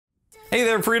Hey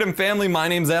there, Freedom family. My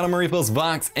name's Adam Maripos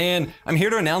Vox, and I'm here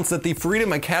to announce that the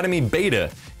Freedom Academy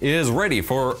beta is ready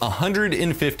for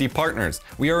 150 partners.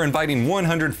 We are inviting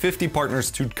 150 partners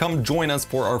to come join us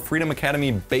for our Freedom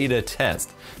Academy beta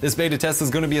test. This beta test is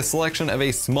going to be a selection of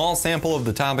a small sample of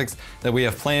the topics that we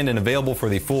have planned and available for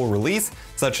the full release,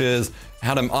 such as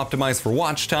how to optimize for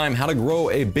watch time, how to grow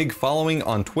a big following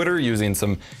on Twitter using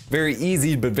some very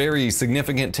easy but very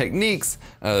significant techniques,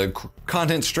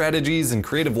 content strategies and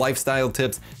creative lifestyle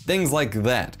tips, things like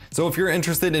that. So if you're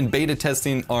interested in beta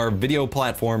testing our video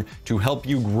platform to help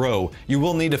you grow, you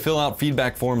will need to fill out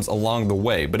feedback forms along the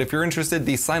way. But if you're interested,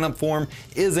 the sign up form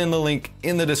is in the link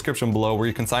in the description below where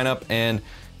you can sign up and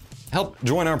help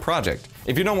join our project.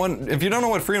 If you don't know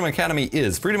what Freedom Academy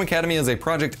is a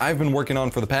project I've been working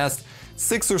on for the past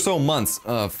 6 or so months,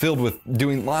 filled with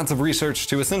doing lots of research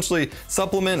to essentially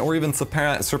supplement or even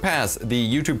surpass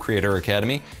the YouTube Creator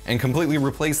Academy and completely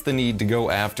replace the need to go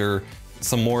after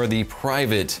some more of the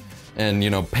private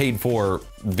and paid for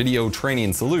video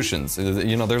training solutions.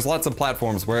 There's lots of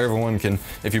platforms where everyone can,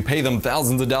 if you pay them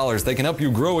thousands of dollars, they can help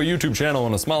you grow a YouTube channel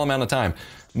in a small amount of time.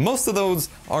 Most of those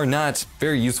are not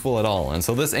very useful at all, and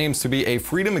so this aims to be a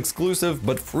Freedom exclusive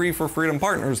but free for Freedom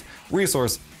partners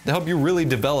resource to help you really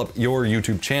develop your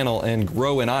YouTube channel and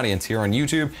grow an audience here on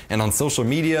YouTube and on social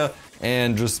media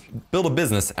and just build a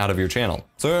business out of your channel.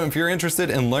 So if you're interested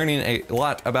in learning a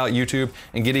lot about YouTube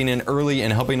and getting in early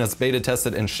and helping us beta test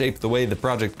it and shape the way the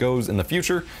project goes in the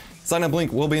future, sign up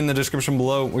link will be in the description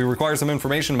below. We require some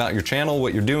information about your channel,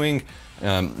 what you're doing,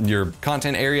 your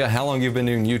content area, how long you've been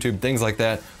doing YouTube, things like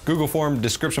that. Google form,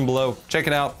 description below, check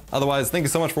it out. Otherwise, thank you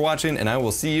so much for watching, and I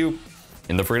will see you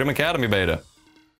in the Freedom Academy beta.